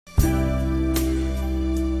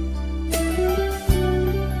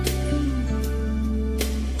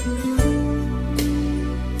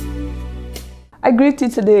I greet you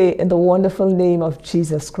today in the wonderful name of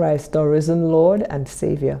Jesus Christ, our risen Lord and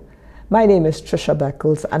Savior. My name is Tricia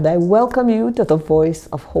Beckles, and I welcome you to the Voice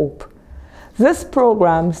of Hope. This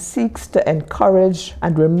program seeks to encourage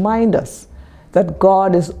and remind us that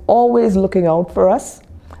God is always looking out for us,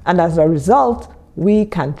 and as a result, we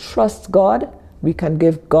can trust God, we can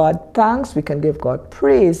give God thanks, we can give God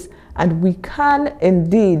praise, and we can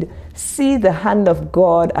indeed see the hand of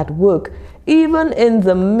God at work, even in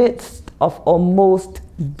the midst of our most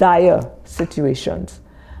dire situations.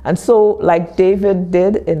 And so, like David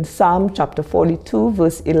did in Psalm chapter 42,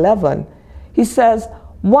 verse 11, he says,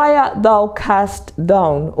 "Why art thou cast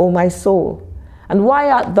down, O my soul? And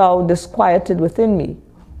why art thou disquieted within me?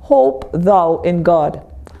 Hope thou in God,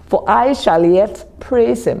 for I shall yet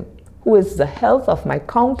praise him, who is the health of my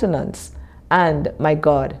countenance and my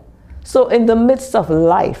God." So in the midst of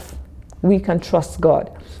life, we can trust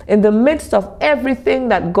God. In the midst of everything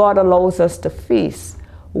that God allows us to face,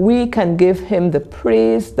 we can give him the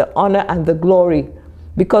praise, the honor, and the glory.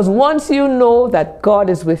 Because once you know that God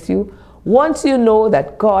is with you, once you know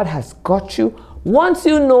that God has got you, once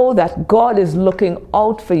you know that God is looking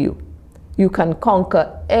out for you, you can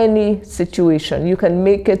conquer any situation. You can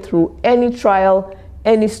make it through any trial,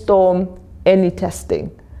 any storm, any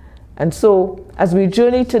testing. And so, as we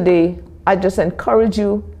journey today, I just encourage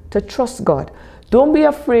you to trust God. Don't be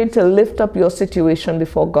afraid to lift up your situation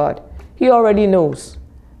before God. He already knows.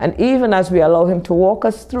 And even as we allow him to walk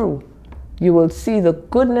us through, you will see the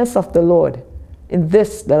goodness of the Lord in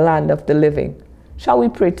this, the land of the living. Shall we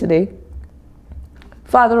pray today?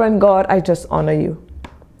 Father and God, I just honor you.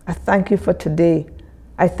 I thank you for today.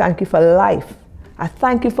 I thank you for life. I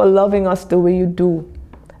thank you for loving us the way you do.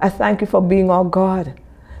 I thank you for being our God.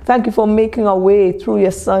 Thank you for making a way through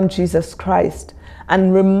your Son, Jesus Christ,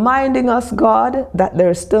 and reminding us, God, that there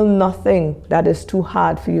is still nothing that is too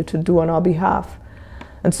hard for you to do on our behalf.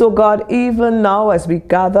 And so, God, even now as we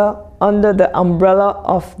gather under the umbrella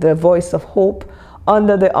of the Voice of Hope,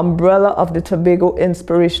 under the umbrella of the Tobago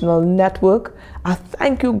Inspirational Network, I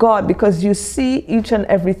thank you, God, because you see each and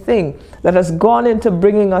everything that has gone into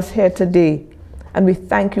bringing us here today. And we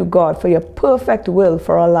thank you, God, for your perfect will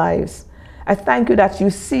for our lives. I thank you that you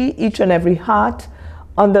see each and every heart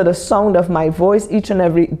under the sound of my voice, each and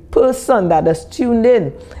every person that is tuned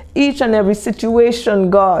in, each and every situation,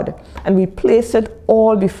 God, and we place it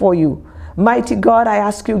all before you. Mighty God, I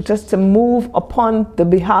ask you just to move upon the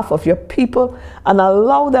behalf of your people and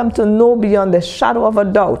allow them to know beyond the shadow of a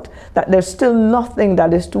doubt that there's still nothing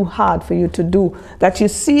that is too hard for you to do, that you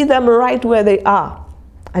see them right where they are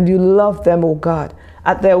and you love them, oh God.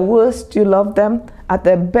 At their worst, you love them. At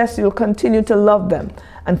their best, you'll continue to love them.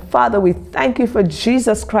 And Father, we thank you for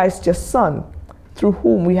Jesus Christ, your Son, through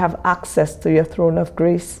whom we have access to your throne of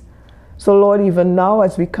grace. So Lord, even now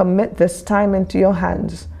as we commit this time into your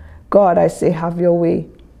hands, God, I say, have your way.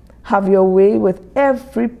 Have your way with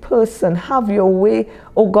every person. Have your way,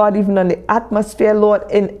 oh God, even on the atmosphere, Lord,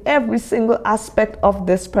 in every single aspect of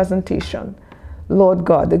this presentation. Lord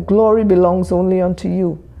God, the glory belongs only unto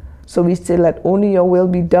you. So we say, let only your will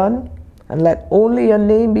be done and let only your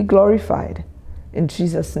name be glorified. In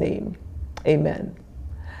Jesus' name, amen.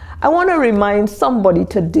 I want to remind somebody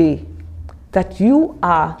today that you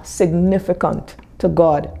are significant to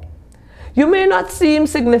God. You may not seem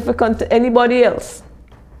significant to anybody else.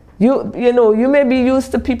 You may be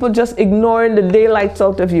used to people just ignoring the daylights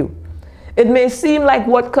out of you. It may seem like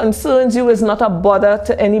what concerns you is not a bother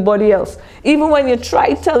to anybody else. Even when you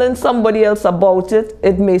try telling somebody else about it,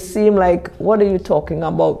 it may seem like, what are you talking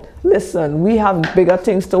about? Listen, we have bigger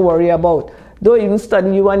things to worry about. Don't even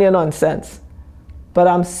study you and your nonsense. But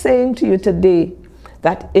I'm saying to you today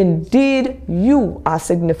that indeed you are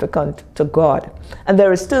significant to God. And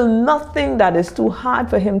there is still nothing that is too hard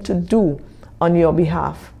for him to do on your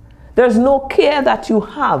behalf. There's no care that you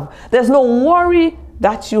have. There's no worry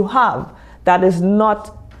that you have that is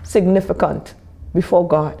not significant before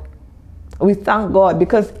God. We thank God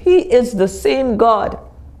because he is the same God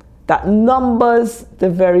that numbers the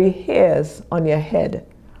very hairs on your head.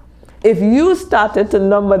 If you started to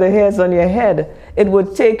number the hairs on your head, it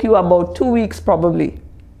would take you about 2 weeks probably.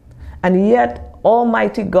 And yet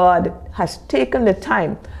Almighty God has taken the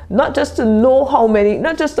time not just to know how many,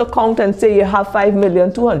 not just to count and say you have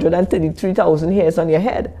 5,233,000 hairs on your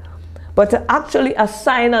head, but to actually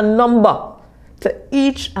assign a number to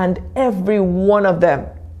each and every one of them.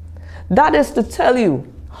 That is to tell you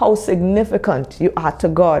how significant you are to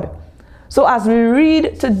God. So as we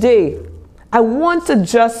read today, I want to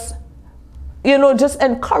just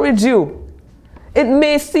encourage you. It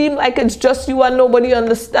may seem like it's just you and nobody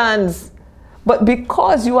understands, but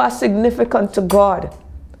because you are significant to God,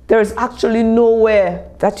 There is actually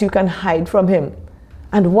nowhere that you can hide from him.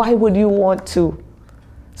 And why would you want to?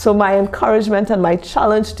 So my encouragement and my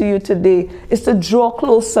challenge to you today is to draw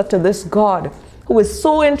closer to this God who is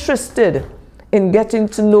so interested in getting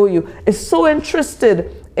to know you, is so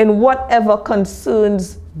interested in whatever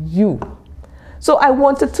concerns you. So I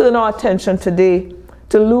want to turn our attention today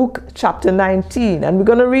to Luke chapter 19, and we're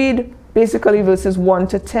going to read basically verses 1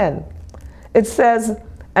 to 10. It says,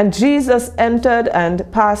 "And Jesus entered and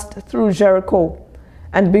passed through Jericho.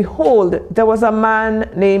 And behold, there was a man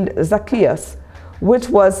named Zacchaeus, which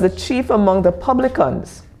was the chief among the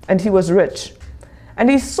publicans, and he was rich. And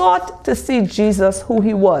he sought to see Jesus who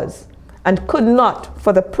he was, and could not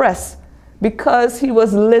for the press, because he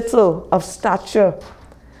was little of stature.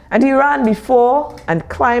 And he ran before and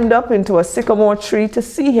climbed up into a sycamore tree to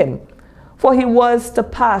see him, for he was to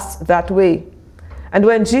pass that way. And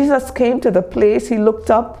when Jesus came to the place, he looked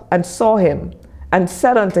up and saw him, and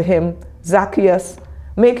said unto him, Zacchaeus,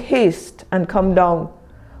 make haste and come down,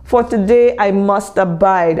 for today I must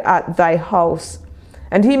abide at thy house.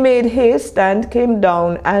 And he made haste and came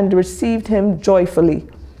down and received him joyfully.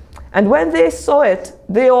 And when they saw it,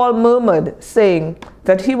 they all murmured, saying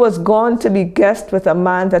that he was gone to be guest with a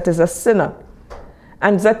man that is a sinner.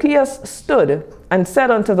 And Zacchaeus stood and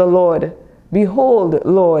said unto the Lord, Behold,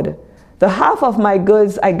 Lord, the half of my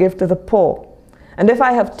goods I give to the poor. And if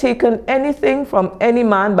I have taken anything from any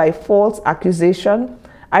man by false accusation,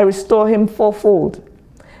 I restore him fourfold.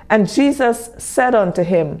 And Jesus said unto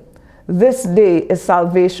him, This day is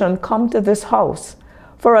salvation come to this house,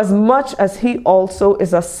 for as much as he also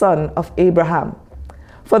is a son of Abraham.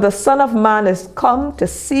 For the Son of Man is come to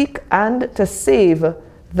seek and to save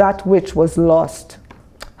that which was lost.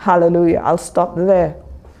 Hallelujah. I'll stop there.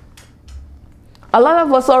 A lot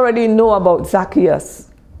of us already know about Zacchaeus,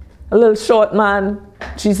 a little short man.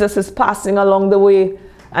 Jesus is passing along the way,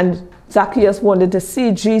 and Zacchaeus wanted to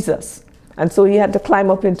see Jesus, and so he had to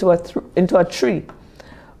climb up into a tree.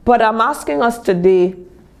 But I'm asking us today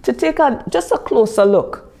to take just a closer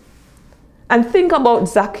look and think about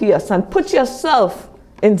Zacchaeus and put yourself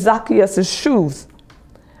in Zacchaeus' shoes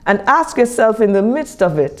and ask yourself in the midst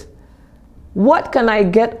of it, what can I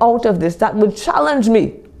get out of this that would challenge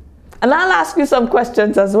me? And I'll ask you some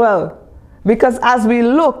questions as well, because as we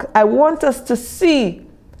look, I want us to see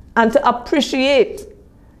and to appreciate,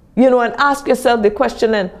 and ask yourself the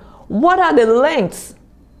question, and what are the lengths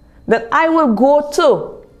that I will go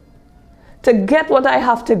to get what I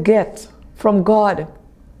have to get from God?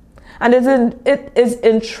 And it is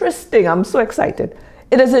interesting. I'm so excited.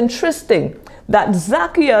 It is interesting that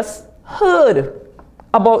Zacchaeus heard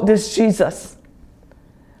about this Jesus.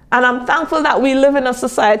 And I'm thankful that we live in a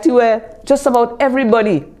society where just about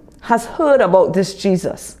everybody has heard about this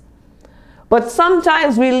Jesus. But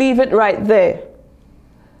sometimes we leave it right there.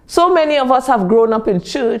 So many of us have grown up in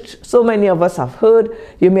church. So many of us have heard.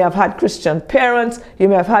 You may have had Christian parents. You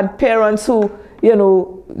may have had parents who,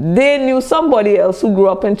 they knew somebody else who grew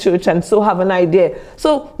up in church and so have an idea.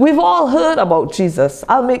 So we've all heard about Jesus.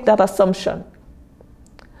 I'll make that assumption.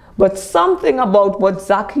 But something about what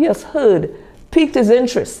Zacchaeus heard piqued his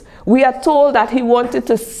interest. We are told that he wanted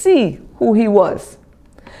to see who he was.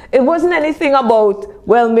 It wasn't anything about,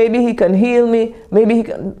 well, maybe he can heal me. Maybe he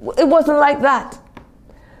can. It wasn't like that.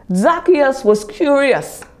 Zacchaeus was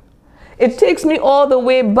curious. It takes me all the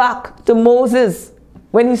way back to Moses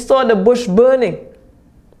when he saw the bush burning.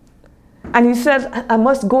 And he said, I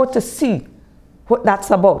must go to see what that's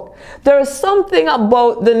about. There is something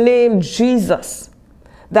about the name Jesus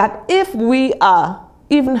that if we are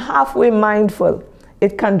even halfway mindful,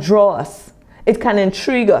 it can draw us. It can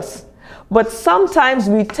intrigue us. But sometimes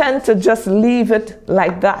we tend to just leave it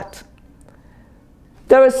like that.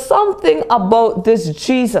 There is something about this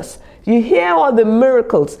Jesus. You hear all the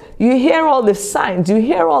miracles. You hear all the signs. You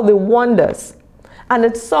hear all the wonders. And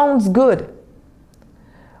it sounds good.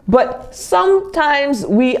 But sometimes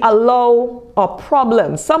we allow our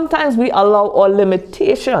problems. Sometimes we allow our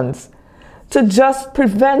limitations to just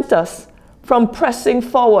prevent us from pressing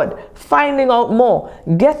forward, finding out more,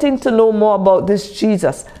 getting to know more about this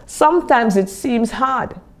Jesus. Sometimes it seems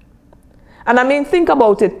hard. And I mean, think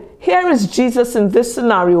about it. Here is Jesus in this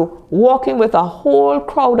scenario, walking with a whole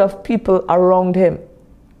crowd of people around him.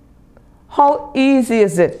 How easy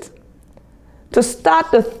is it to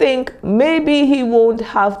start to think, maybe he won't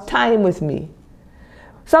have time with me?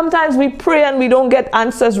 Sometimes we pray and we don't get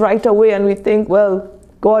answers right away, and we think, well,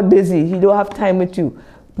 God busy, he don't have time with you.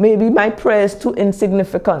 Maybe my prayer is too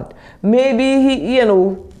insignificant. Maybe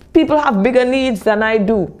people have bigger needs than I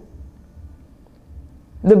do.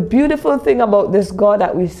 The beautiful thing about this God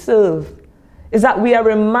that we serve is that we are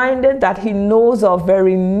reminded that he knows our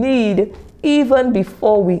very need even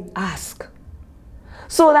before we ask.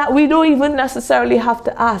 So that we don't even necessarily have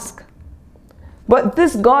to ask. But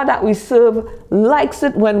this God that we serve likes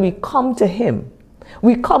it when we come to him.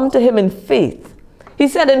 We come to him in faith. He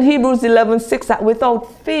said in Hebrews 11:6 that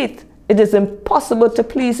without faith it is impossible to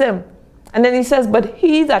please him. And then he says, but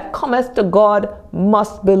he that cometh to God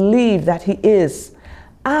must believe that he is,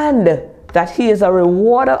 and that he is a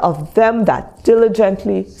rewarder of them that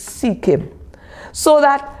diligently seek him. So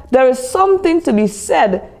that there is something to be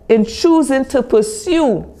said in choosing to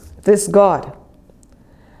pursue this God.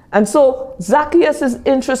 And so Zacchaeus'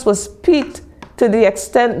 interest was piqued to the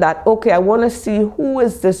extent that, okay, I want to see who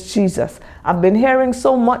is this Jesus. I've been hearing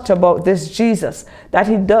so much about this Jesus, that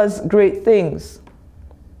he does great things.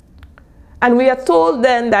 And we are told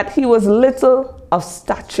then that he was little of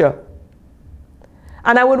stature.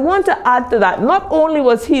 And I would want to add to that, not only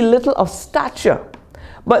was he little of stature,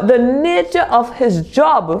 but the nature of his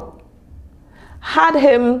job had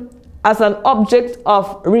him as an object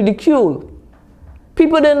of ridicule.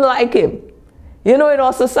 People didn't like him. You know, in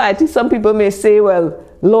our society, some people may say, well,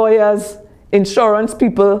 lawyers, insurance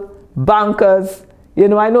people, bankers. You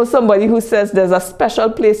know, I know somebody who says there's a special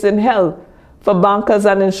place in hell for bankers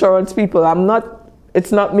and insurance people.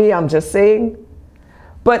 It's not me, I'm just saying.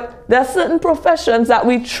 But there are certain professions that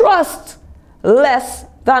we trust less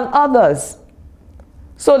than others.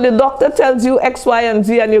 So the doctor tells you X, Y, and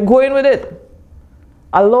Z, and you're going with it.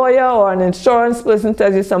 A lawyer or an insurance person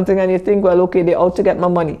tells you something, and you think, well, okay, they're out to get my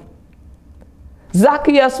money.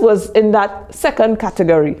 Zacchaeus was in that second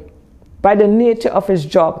category by the nature of his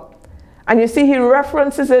job. And you see, he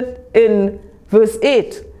references it in verse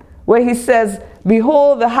 8, where he says,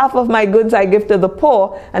 behold, the half of my goods I give to the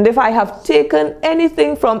poor, and if I have taken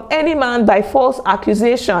anything from any man by false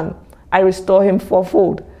accusation, I restore him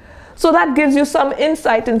fourfold. So that gives you some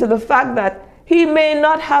insight into the fact that he may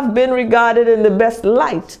not have been regarded in the best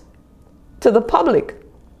light to the public.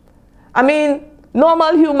 I mean,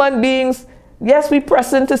 normal human beings, yes, we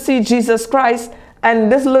press in to see Jesus Christ, and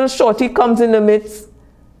this little shorty comes in the midst.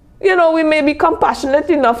 You know, we may be compassionate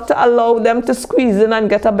enough to allow them to squeeze in and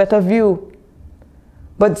get a better view.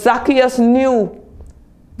 But Zacchaeus knew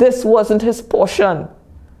this wasn't his portion.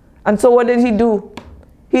 And so what did he do?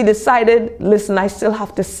 He decided, listen, I still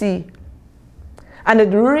have to see. And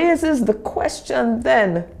it raises the question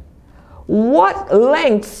then, what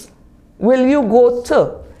lengths will you go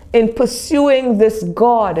to in pursuing this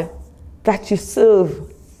God that you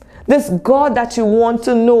serve? This God that you want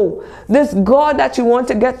to know, this God that you want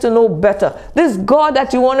to get to know better, this God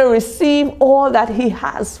that you want to receive all that he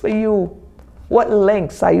has for you. What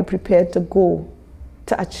lengths are you prepared to go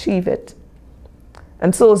to achieve it?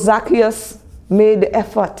 And so Zacchaeus made the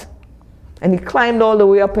effort, and he climbed all the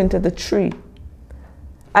way up into the tree.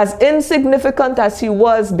 As insignificant as he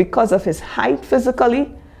was because of his height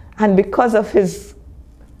physically and because of his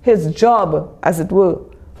job, as it were,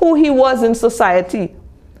 who he was in society.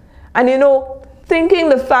 And you know, thinking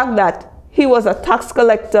the fact that he was a tax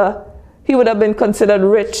collector, he would have been considered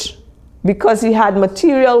rich because he had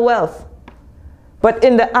material wealth. But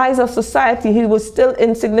in the eyes of society, he was still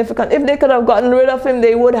insignificant. If they could have gotten rid of him,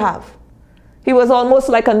 they would have. He was almost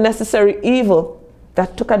like a necessary evil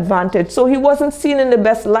that took advantage. So he wasn't seen in the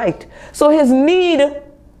best light. So his need,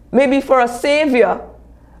 maybe for a savior,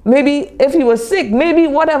 maybe if he was sick, maybe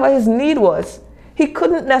whatever his need was, he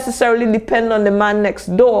couldn't necessarily depend on the man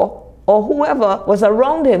next door or whoever was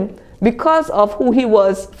around him because of who he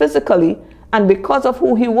was physically and because of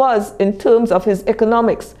who he was in terms of his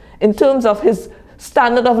economics, in terms of his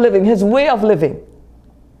standard of living, his way of living.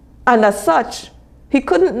 And as such, he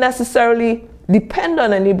couldn't necessarily depend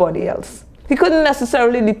on anybody else. He couldn't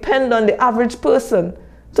necessarily depend on the average person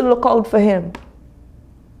to look out for him.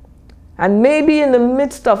 And maybe in the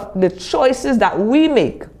midst of the choices that we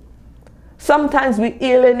make, sometimes we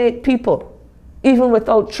alienate people, even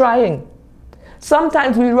without trying.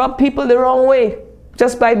 Sometimes we rub people the wrong way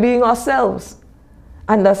just by being ourselves.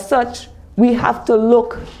 And as such, we have to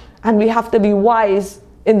look and we have to be wise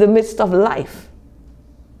in the midst of life.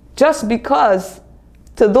 Just because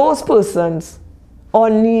to those persons, our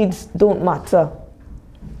needs don't matter.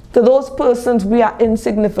 To those persons, we are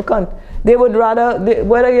insignificant. They would rather,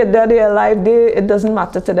 whether you're dead or alive, it doesn't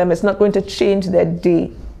matter to them. It's not going to change their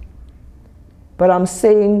day. But I'm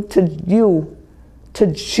saying to you, to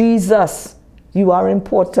Jesus, you are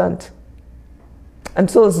important. And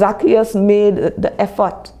so Zacchaeus made the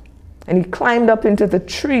effort, and he climbed up into the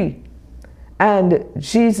tree, and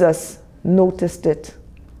Jesus noticed it.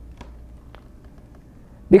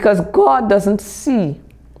 Because God doesn't see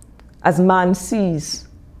as man sees.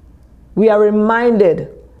 we are reminded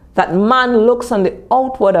that man looks on the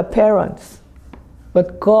outward appearance,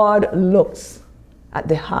 but God looks at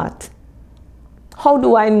the heart. How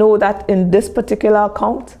do I know that in this particular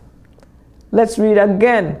account? Let's read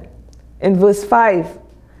again in verse 5.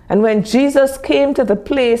 And when Jesus came to the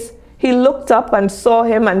place, he looked up and saw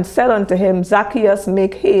him and said unto him, Zacchaeus,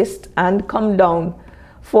 make haste and come down,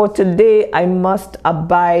 for today I must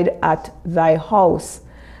abide at thy house.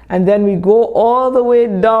 And then we go all the way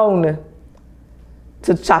down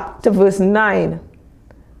to verse 9,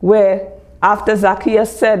 where after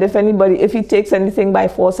Zacchaeus said, if he takes anything by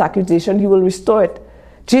false accusation, he will restore it.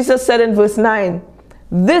 Jesus said in verse 9,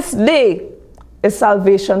 this day is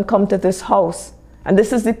salvation come to this house. And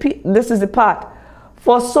this is the part.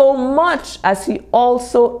 For so much as he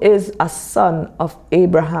also is a son of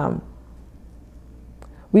Abraham.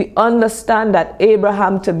 We understand that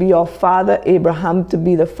Abraham to be our father, Abraham to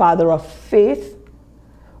be the father of faith,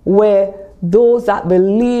 where those that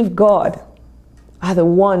believe God are the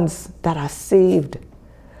ones that are saved.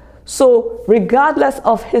 So regardless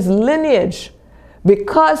of his lineage,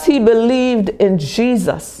 because he believed in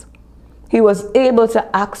Jesus, he was able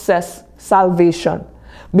to access salvation.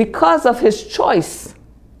 Because of his choice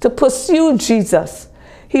to pursue Jesus,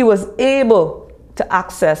 he was able to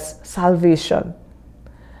access salvation.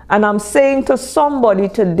 And I'm saying to somebody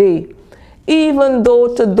today, even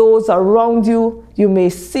though to those around you, you may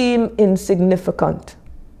seem insignificant,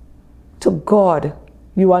 to God,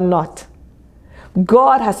 you are not.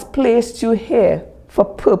 God has placed you here for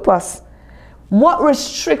purpose. What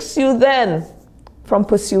restricts you then from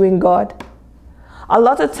pursuing God? A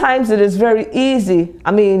lot of times it is very easy.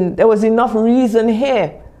 I mean, there was enough reason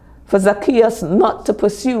here for Zacchaeus not to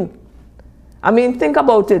pursue. I mean, think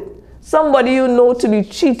about it. Somebody you know to be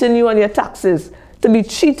cheating you on your taxes, to be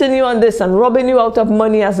cheating you on this and robbing you out of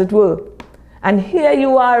money, as it were. And here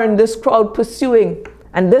you are in this crowd pursuing.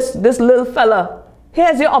 And this little fella,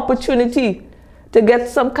 here's your opportunity to get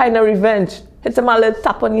some kind of revenge. Hit him a little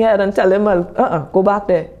tap on the head and tell him, go back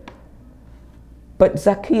there. But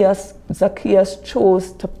Zacchaeus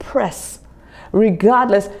chose to press.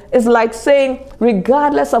 Regardless, it's like saying,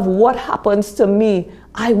 regardless of what happens to me,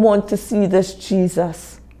 I want to see this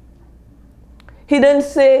Jesus. He didn't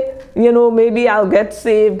say, maybe I'll get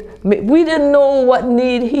saved. We didn't know what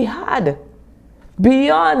need he had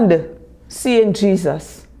beyond seeing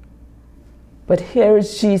Jesus. But here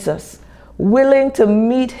is Jesus, willing to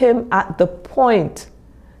meet him at the point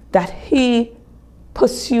that he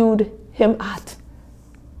pursued him at.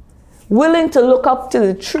 Willing to look up to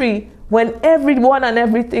the tree when everyone and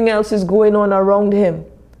everything else is going on around him,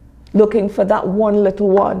 looking for that one little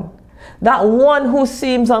one. That one who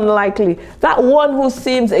seems unlikely. That one who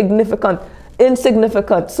seems insignificant.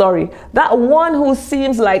 That one who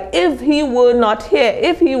seems like if he were not here,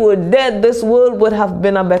 if he were dead, this world would have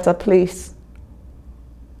been a better place.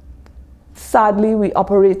 Sadly, we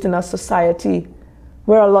operate in a society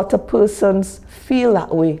where a lot of persons feel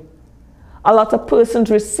that way. A lot of persons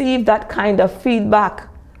receive that kind of feedback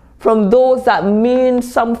from those that mean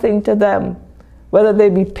something to them, whether they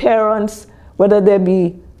be parents, whether they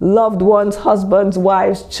be loved ones, husbands,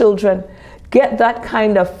 wives, children. Get that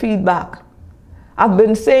kind of feedback. I've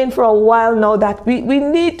been saying for a while now that we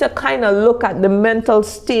need to kind of look at the mental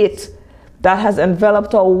state that has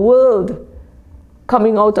enveloped our world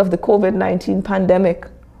coming out of the COVID-19 pandemic.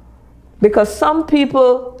 Because some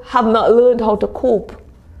people have not learned how to cope.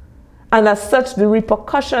 And as such, the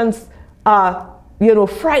repercussions are,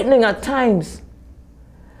 frightening at times.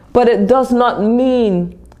 But it does not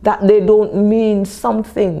mean that they don't mean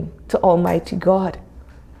something to Almighty God.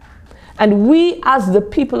 And we as the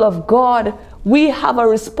people of God, we have a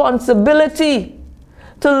responsibility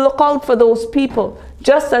to look out for those people,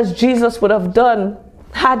 just as Jesus would have done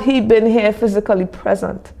had he been here physically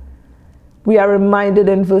present. We are reminded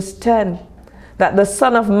in verse 10 that the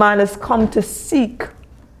Son of Man is come to seek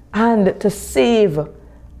and to save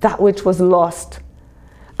that which was lost.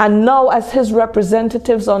 And now, as his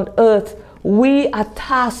representatives on earth, we are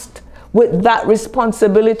tasked with that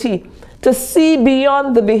responsibility to see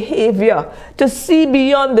beyond the behavior, to see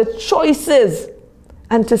beyond the choices,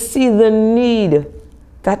 and to see the need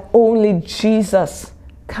that only Jesus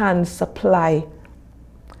can supply.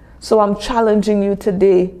 So I'm challenging you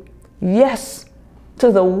today. Yes,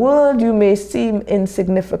 to the world you may seem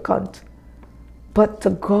insignificant, but to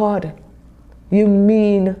God you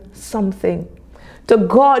mean something. To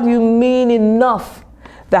God you mean enough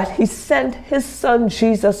that he sent his son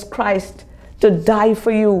Jesus Christ to die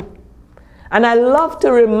for you. And I love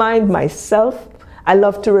to remind myself, I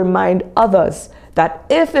love to remind others that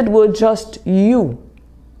if it were just you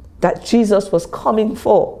that Jesus was coming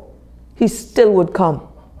for, he still would come.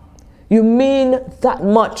 You mean that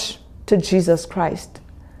much to Jesus Christ.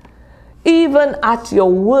 Even at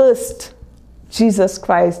your worst, Jesus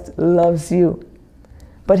Christ loves you.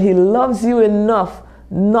 But he loves you enough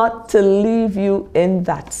not to leave you in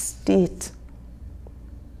that state.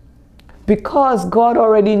 Because God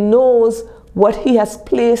already knows what he has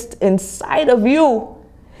placed inside of you,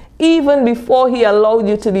 even before he allowed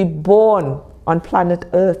you to be born on planet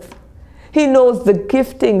Earth. He knows the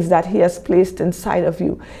giftings that he has placed inside of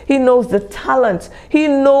you. He knows the talents. He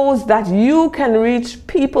knows that you can reach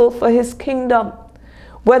people for his kingdom.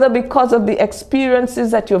 Whether because of the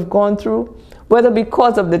experiences that you've gone through, whether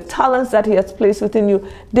because of the talents that he has placed within you,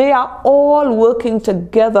 they are all working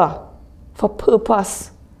together for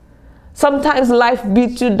purpose. Sometimes life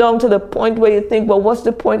beats you down to the point where you think, well, what's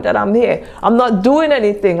the point that I'm here? I'm not doing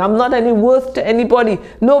anything. I'm not any worth to anybody.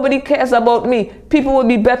 Nobody cares about me. People would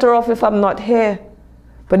be better off if I'm not here.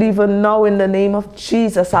 But even now, in the name of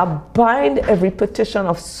Jesus, I bind every petition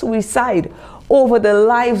of suicide over the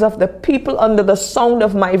lives of the people under the sound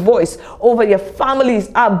of my voice, over your families.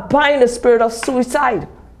 I bind the spirit of suicide.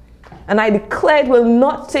 And I declare it will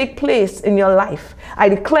not take place in your life. I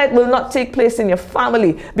declare it will not take place in your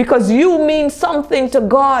family, because you mean something to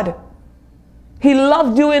God. He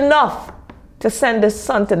loved you enough to send his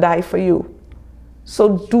son to die for you.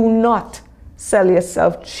 So do not sell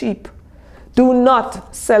yourself cheap. Do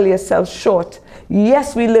not sell yourself short.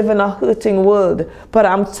 Yes, we live in a hurting world, but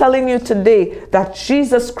I'm telling you today that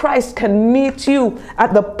Jesus Christ can meet you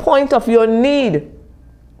at the point of your need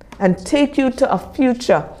and take you to a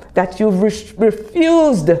future that you've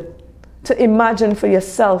refused to imagine for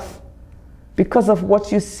yourself because of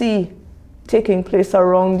what you see taking place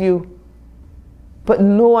around you. But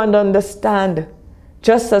know and understand,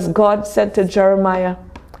 just as God said to Jeremiah,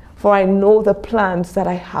 for I know the plans that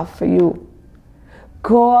I have for you.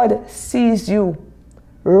 God sees you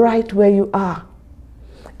right where you are,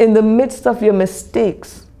 in the midst of your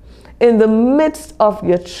mistakes, in the midst of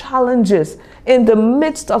your challenges, in the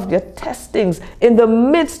midst of your testings, in the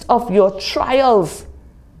midst of your trials.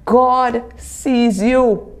 God sees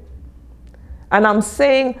you. And I'm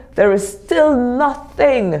saying there is still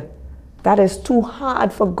nothing that is too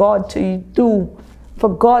hard for God to do,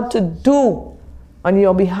 on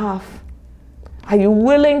your behalf. Are you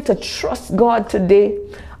willing to trust God today?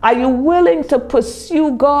 Are you willing to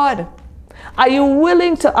pursue God? Are you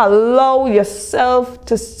willing to allow yourself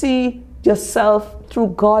to see yourself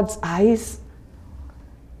through God's eyes?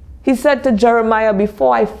 He said to Jeremiah,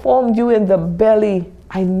 before I formed you in the belly,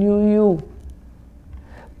 I knew you.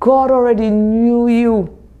 God already knew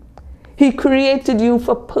you. He created you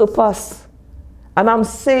for purpose. And I'm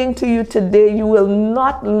saying to you today, you will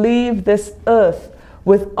not leave this earth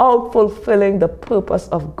without fulfilling the purpose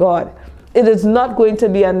of God. It is not going to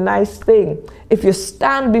be a nice thing if you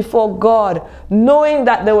stand before God knowing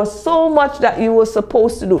that there was so much that you were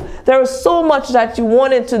supposed to do. There was so much that you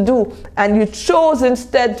wanted to do, and you chose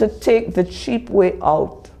instead to take the cheap way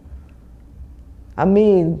out. I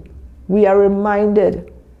mean, we are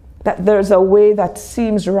reminded that there's a way that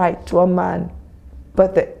seems right to a man,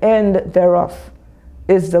 but the end thereof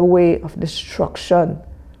is the way of destruction.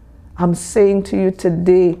 I'm saying to you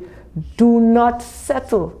today, do not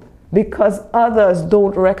settle because others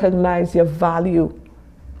don't recognize your value.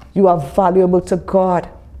 You are valuable to God.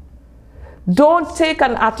 Don't take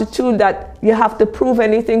an attitude that you have to prove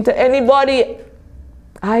anything to anybody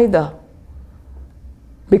either.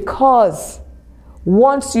 Because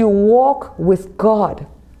once you walk with God,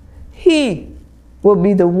 he will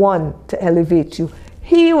be the one to elevate you.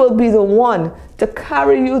 He will be the one to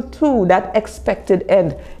carry you through that expected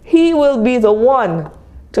end. He will be the one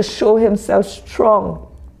to show himself strong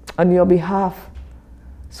on your behalf.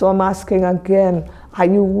 So I'm asking again, are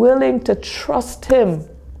you willing to trust him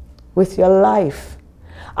with your life?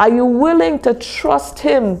 Are you willing to trust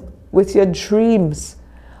him with your dreams?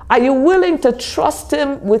 Are you willing to trust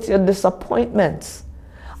him with your disappointments?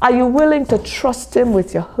 Are you willing to trust him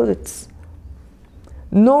with your hurts?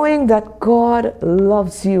 Knowing that God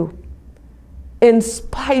loves you in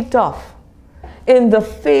spite of, in the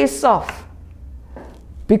face of,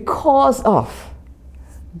 because of,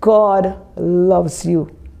 God loves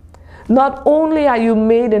you. Not only are you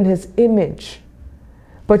made in his image,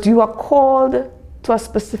 but you are called to a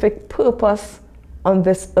specific purpose on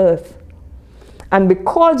this earth. And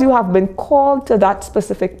because you have been called to that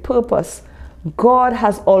specific purpose, God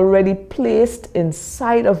has already placed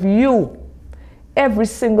inside of you every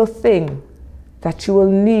single thing that you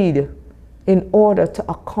will need in order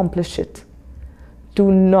to accomplish it.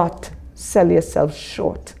 Do not sell yourself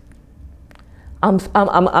short.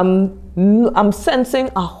 I'm sensing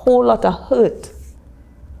a whole lot of hurt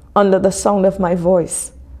under the sound of my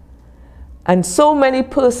voice. And so many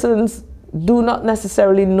persons do not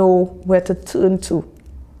necessarily know where to turn to.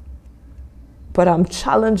 But I'm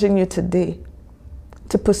challenging you today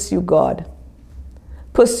to pursue God.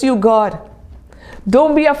 Pursue God.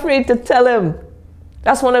 Don't be afraid to tell him.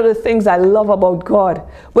 That's one of the things I love about God,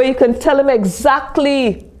 where you can tell him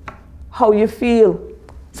exactly how you feel.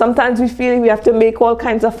 Sometimes we feel we have to make all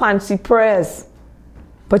kinds of fancy prayers.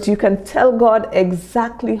 But you can tell God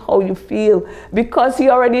exactly how you feel because he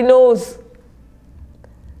already knows.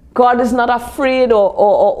 God is not afraid or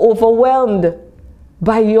overwhelmed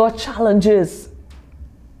by your challenges.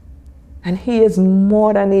 And he is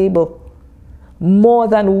more than able, more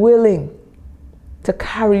than willing to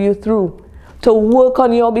carry you through, to work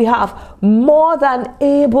on your behalf, more than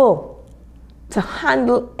able to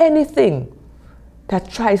handle anything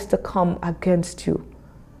that tries to come against you.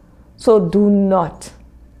 So do not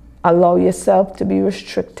allow yourself to be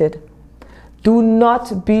restricted. Do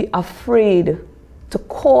not be afraid to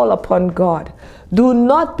call upon God. Do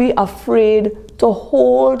not be afraid to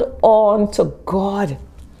hold on to God.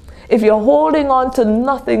 If you're holding on to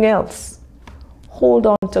nothing else, hold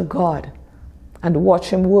on to God and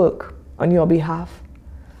watch him work on your behalf.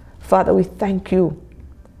 Father, we thank you.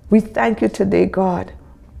 We thank you today, God,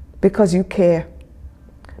 because you care,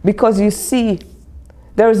 because you see.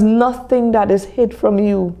 There is nothing that is hid from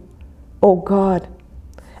you, oh God.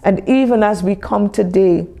 And even as we come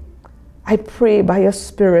today, I pray by your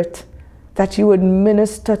Spirit that you would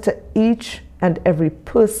minister to each and every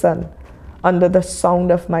person under the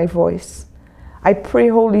sound of my voice. I pray,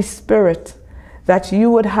 Holy Spirit, that you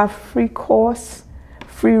would have free course,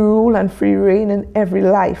 free rule, and free reign in every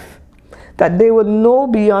life, that they would know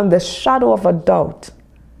beyond the shadow of a doubt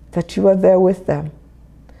that you are there with them,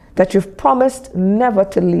 that you've promised never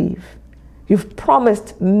to leave, you've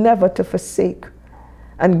promised never to forsake,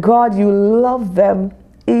 and God, you love them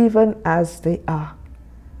even as they are.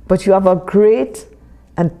 But you have a great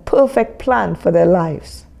and perfect plan for their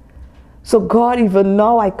lives. So God, even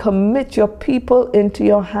now I commit your people into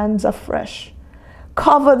your hands afresh.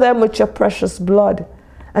 Cover them with your precious blood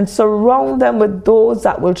and surround them with those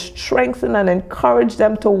that will strengthen and encourage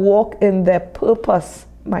them to walk in their purpose,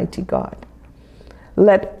 mighty God.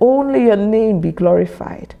 Let only your name be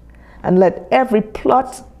glorified, and let every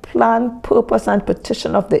plot, plan, purpose, and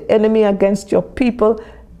petition of the enemy against your people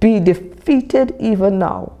be defeated even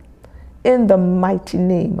now, in the mighty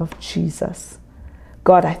name of Jesus.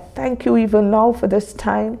 God, I thank you even now for this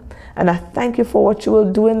time, and I thank you for what you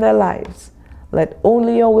will do in their lives. Let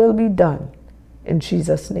only your will be done. In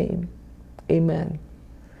Jesus' name, amen.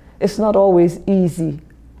 It's not always easy,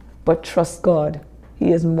 but trust God.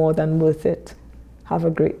 He is more than worth it. Have a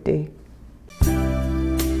great day.